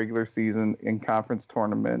conference or regular season in conference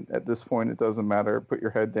tournament. At this point, it doesn't matter. Put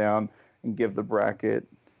your head down and give the bracket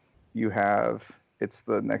you have. It's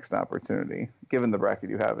the next opportunity. Given the bracket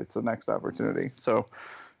you have, it's the next opportunity." So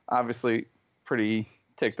obviously pretty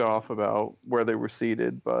ticked off about where they were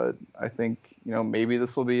seated, but I think, maybe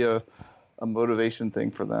this will be a motivation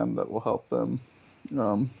thing for them that will help them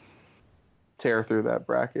tear through that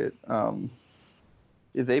bracket.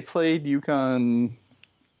 If they played UConn,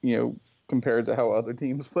 compared to how other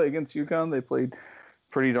teams play against UConn, they played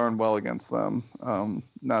pretty darn well against them.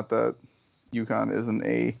 Not that UConn isn't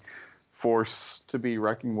a force to be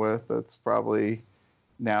reckoned with. That's probably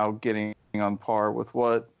now getting on par with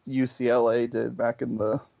what UCLA did back in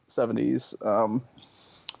the 70s.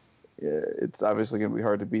 It's obviously going to be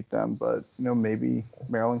hard to beat them, but maybe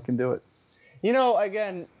Maryland can do it.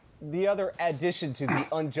 Again, the other addition to the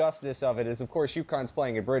unjustness of it is, of course, UConn's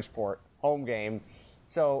playing in Bridgeport, home game.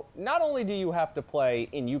 So not only do you have to play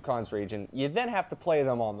in UConn's region, you then have to play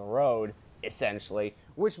them on the road, essentially,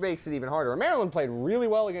 which makes it even harder. Maryland played really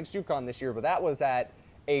well against UConn this year, but that was at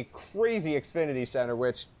a crazy Xfinity Center,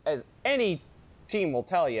 which, as any team will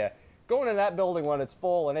tell you, going in that building when it's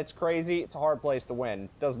full and it's crazy, it's a hard place to win.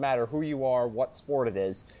 Doesn't matter who you are, what sport it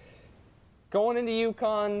is. Going into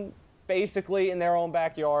UConn, basically in their own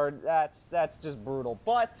backyard, that's just brutal.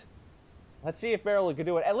 But let's see if Maryland can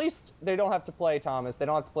do it. At least they don't have to play Thomas. They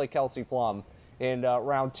don't have to play Kelsey Plum in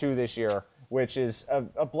round 2 this year, which is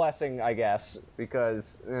a blessing, I guess,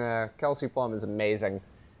 because Kelsey Plum is amazing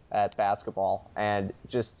at basketball and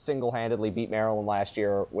just single-handedly beat Maryland last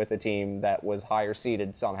year with a team that was higher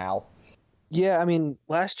seeded somehow. Yeah, I mean,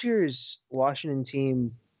 last year's Washington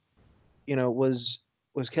team,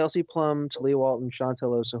 was Kelsey Plum, Talia Walton,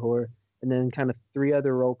 Chantel Osahor, and then kind of 3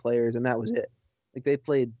 other role players, and that was it. Like, they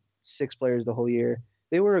played 6 players the whole year.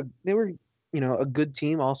 They were a good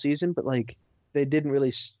team all season, but like they didn't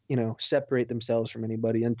really separate themselves from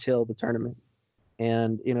anybody until the tournament.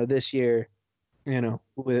 And this year,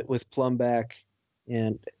 with Plum back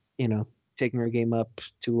and taking her game up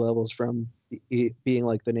 2 levels from being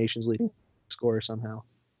like the nation's leading scorer somehow.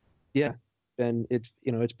 Yeah, and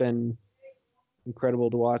it's been incredible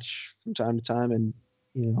to watch from time to time, and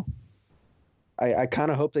I kind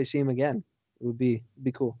of hope they see him again. It would be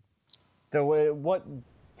cool. What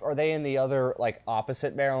are they in the other, like,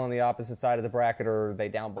 opposite Maryland, the opposite side of the bracket, or are they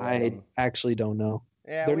down below them? I actually don't know.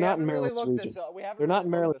 Yeah, they're we not haven't in really Maryland's looked region. this up. We haven't They're really not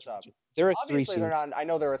in Maryland's looked this up. region. They're a Obviously, 3 seed. they're not. I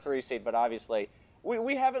know they're a 3 seed, but obviously,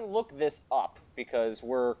 we haven't looked this up because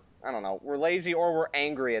we're lazy or we're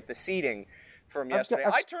angry at the seeding from yesterday.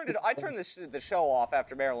 I turned the show off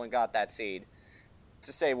after Maryland got that seed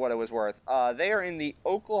to say what it was worth. They are in the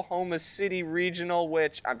Oklahoma City Regional,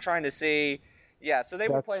 which I'm trying to see. Yeah, so they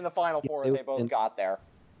would play in the Final Four if they both got there.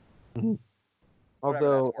 Mm-hmm.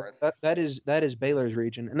 Although that is Baylor's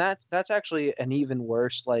region, and that's actually an even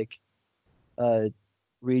worse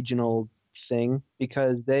regional thing,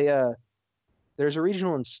 because there's a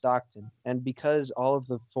regional in Stockton, and because all of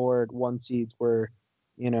the 4 1 seeds were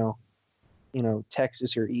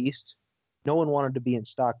Texas or East, no one wanted to be in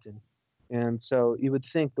Stockton, and so you would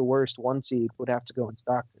think the worst 1 seed would have to go in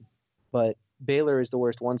Stockton, but Baylor is the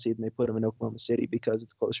worst 1 seed, and they put them in Oklahoma City because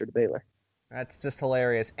it's closer to Baylor. That's just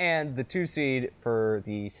hilarious. And the 2 seed for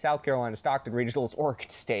the South Carolina Stockton Regional is Oregon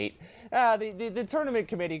State. The tournament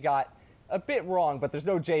committee got a bit wrong, but there's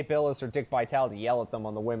no Jay Billis or Dick Vitale to yell at them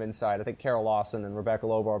on the women's side. I think Carol Lawson and Rebecca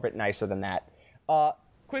Lobo are a bit nicer than that.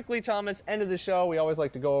 Quickly, Thomas, end of the show. We always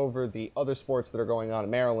like to go over the other sports that are going on in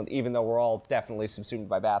Maryland, even though we're all definitely subsumed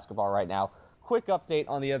by basketball right now. Quick update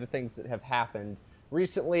on the other things that have happened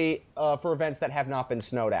recently for events that have not been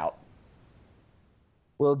snowed out.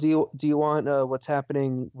 Well, do you want what's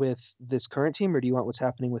happening with this current team, or do you want what's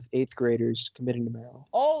happening with 8th graders committing to Maryland?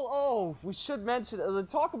 Oh, we should mention,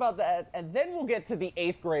 talk about that, and then we'll get to the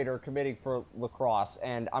 8th grader committing for lacrosse,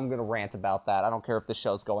 and I'm going to rant about that. I don't care if the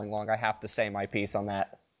show's going long. I have to say my piece on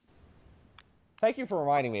that. Thank you for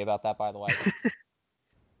reminding me about that, by the way.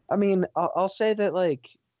 I mean, I'll say that, like,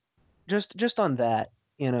 just on that,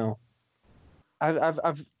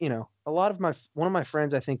 I've one of my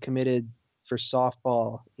friends, I think, committed for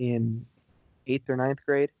softball in 8th or 9th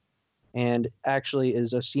grade, and actually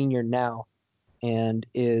is a senior now and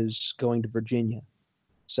is going to Virginia.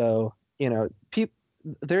 So,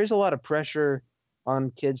 there's a lot of pressure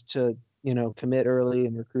on kids to, commit early,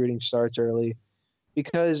 and recruiting starts early,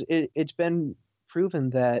 because it's been proven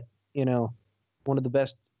that, one of the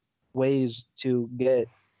best ways to get,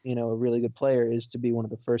 a really good player is to be one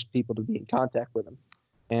of the first people to be in contact with them.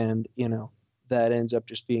 And, that ends up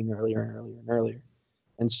just being earlier and earlier and earlier.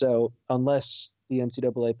 And so unless the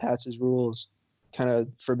NCAA passes rules kind of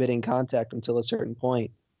forbidding contact until a certain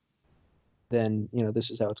point, then, this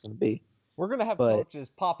is how it's going to be. We're going to have coaches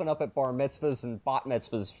popping up at bar mitzvahs and bat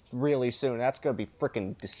mitzvahs really soon. That's going to be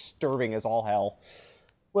freaking disturbing as all hell.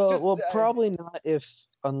 Well, probably not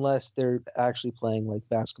unless they're actually playing like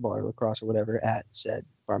basketball or lacrosse or whatever at said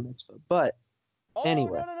bar mitzvah. But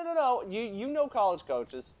anyway. No. You know college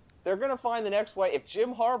coaches. They're going to find the next way. If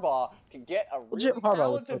Jim Harbaugh can get a really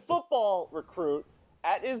talented football recruit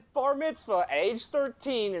at his bar mitzvah at age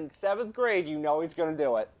 13 in 7th grade, he's going to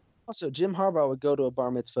do it. Also, Jim Harbaugh would go to a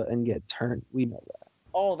bar mitzvah and get turned. We know that.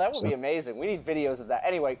 Oh, that would be amazing. We need videos of that.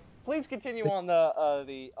 Anyway, please continue on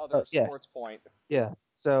the other sports point. Yeah.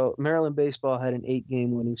 So Maryland baseball had an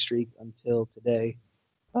 8-game winning streak until today.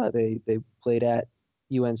 They played at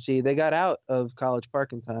UNC. They got out of College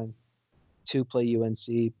Park in time to play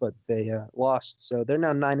UNC, but they lost. So they're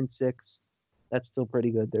now 9-6. That's still pretty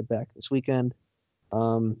good. They're back this weekend.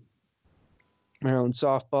 Maryland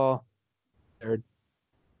softball, they're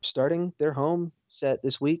starting their home set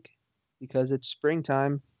this week because it's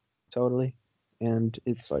springtime, totally, and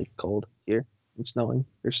it's like cold here. and snowing.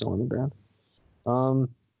 There's snow on the ground.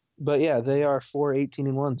 But yeah, they are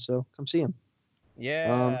 4-18-1. So come see them.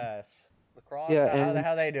 Yes. Lacrosse. Yeah,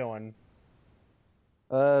 how they doing?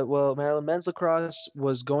 Well, Maryland men's lacrosse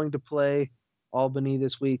was going to play Albany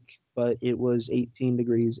this week, but it was 18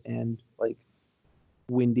 degrees and like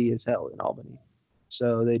windy as hell in Albany,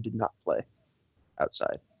 so they did not play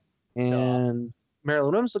outside. And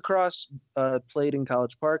Maryland women's lacrosse played in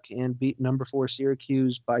College Park and beat number 4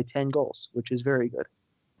 Syracuse by 10 goals, which is very good.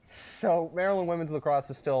 So Maryland women's lacrosse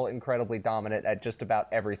is still incredibly dominant at just about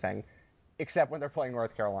everything, except when they're playing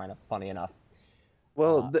North Carolina. Funny enough.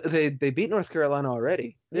 Well, they beat North Carolina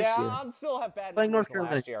already. This year. I'm still have bad Playing numbers North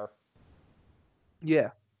Carolina last year.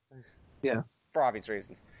 Yeah. For obvious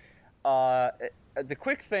reasons. The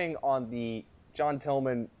quick thing on the John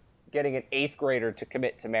Tillman getting an 8th grader to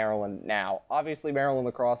commit to Maryland now. Obviously, Maryland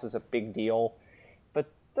lacrosse is a big deal, but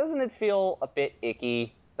doesn't it feel a bit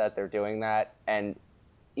icky that they're doing that? And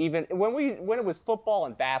even when it was football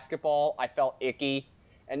and basketball, I felt icky.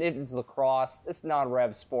 And if it's lacrosse, it's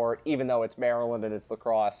non-rev sport, even though it's Maryland and it's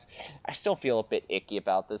lacrosse, I still feel a bit icky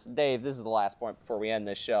about this. Dave, this is the last point before we end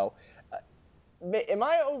this show. Am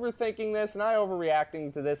I overthinking this? Am I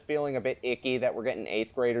overreacting to this, feeling a bit icky that we're getting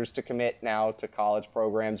 8th graders to commit now to college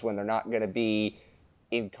programs when they're not going to be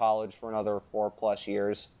in college for another 4+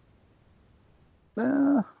 years?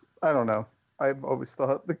 I don't know. I've always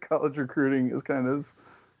thought the college recruiting is kind of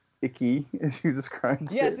icky, as you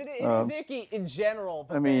described. Yes, it is icky in general,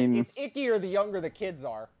 but I mean, it's ickier the younger the kids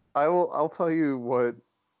are. I'll tell you what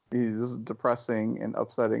is depressing and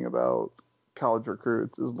upsetting about college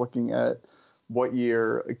recruits is looking at what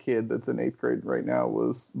year a kid that's in 8th grade right now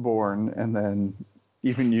was born, and then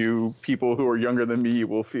even you people who are younger than me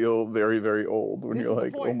will feel very, very old when you're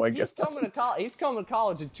like, oh my god. He's coming to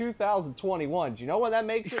college in 2021. Do you know when that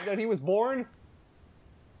makes it that he was born?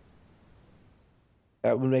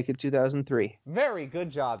 That would make it 2003. Very good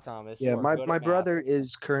job, Thomas. Yeah, my brother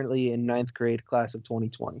is currently in 9th grade, class of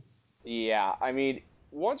 2020. Yeah, I mean,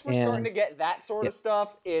 once we're starting to get that sort of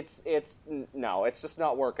stuff, it's just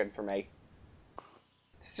not working for me.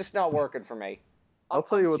 It's just not working for me. I'll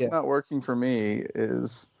tell you what's not working for me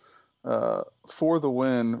is For the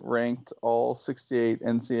Win ranked all 68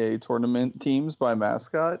 NCAA tournament teams by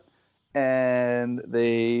mascot, and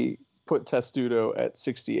they put Testudo at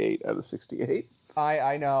 68 out of 68.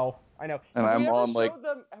 I know. And I'm on like.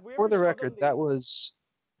 For the record, that was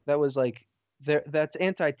like that's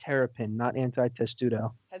anti-terrapin, not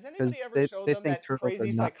anti-testudo. Has anybody ever showed them that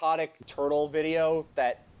crazy psychotic turtle video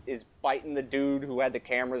that is biting the dude who had the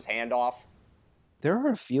camera's hand off? There are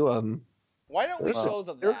a few of them. Why don't we show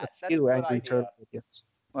them that? That's a good idea.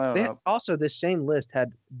 I don't know. Also, this same list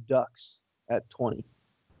had ducks at 20.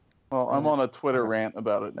 Well, I'm on a Twitter rant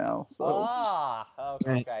about it now. So.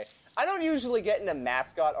 Okay. I don't usually get into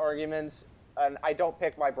mascot arguments, and I don't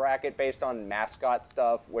pick my bracket based on mascot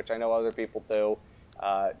stuff, which I know other people do.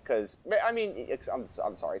 Because, I mean,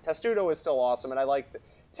 I'm sorry. Testudo is still awesome, and I like...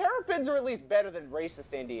 Terrapins are at least better than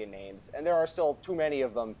racist Indian names, and there are still too many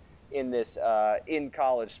of them in this in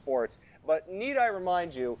college sports. But need I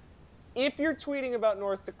remind you, if you're tweeting about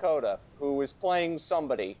North Dakota, who is playing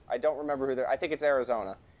somebody, I don't remember who they're... I think it's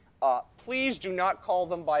Arizona. Please do not call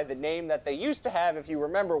them by the name that they used to have if you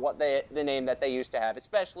remember the name that they used to have,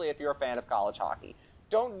 especially if you're a fan of college hockey.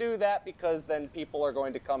 Don't do that because then people are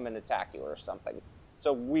going to come and attack you or something. It's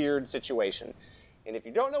a weird situation. And if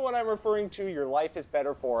you don't know what I'm referring to, your life is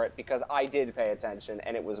better for it because I did pay attention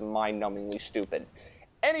and it was mind-numbingly stupid.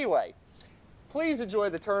 Anyway, please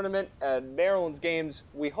enjoy the tournament and Maryland's games.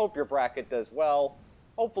 We hope your bracket does well.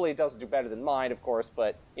 Hopefully it doesn't do better than mine, of course,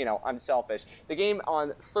 but, you know, I'm selfish. The game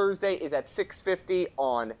on Thursday is at 6:50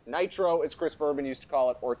 on Nitro, as Chris Berman used to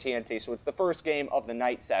call it, or TNT. So it's the first game of the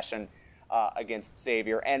night session against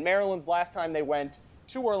Xavier. And Maryland's last time they went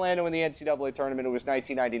to Orlando in the NCAA tournament, it was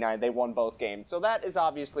 1999. They won both games. So that is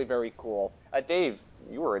obviously very cool. Dave,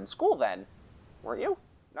 you were in school then, weren't you?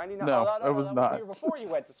 99? No, I was not. Was the year before you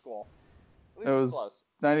went to school. At least it was close.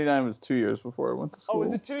 99 was 2 years before I went to school. Oh,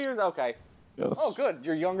 was it 2 years? Okay. Yes. Oh, good.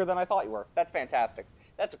 You're younger than I thought you were. That's fantastic.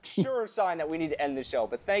 That's a sure sign that we need to end the show.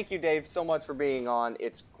 But thank you, Dave, so much for being on.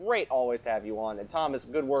 It's great always to have you on. And Thomas,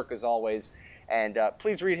 good work as always. And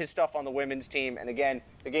please read his stuff on the women's team. And again,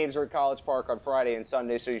 the games are at College Park on Friday and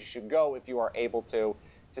Sunday, so you should go if you are able to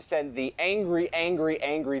send the angry, angry,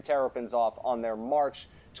 angry Terrapins off on their march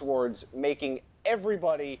towards making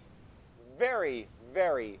everybody very,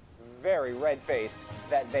 very, very red-faced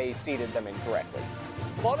that they seeded them incorrectly.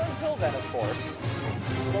 But until then, of course,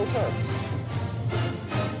 go Terps.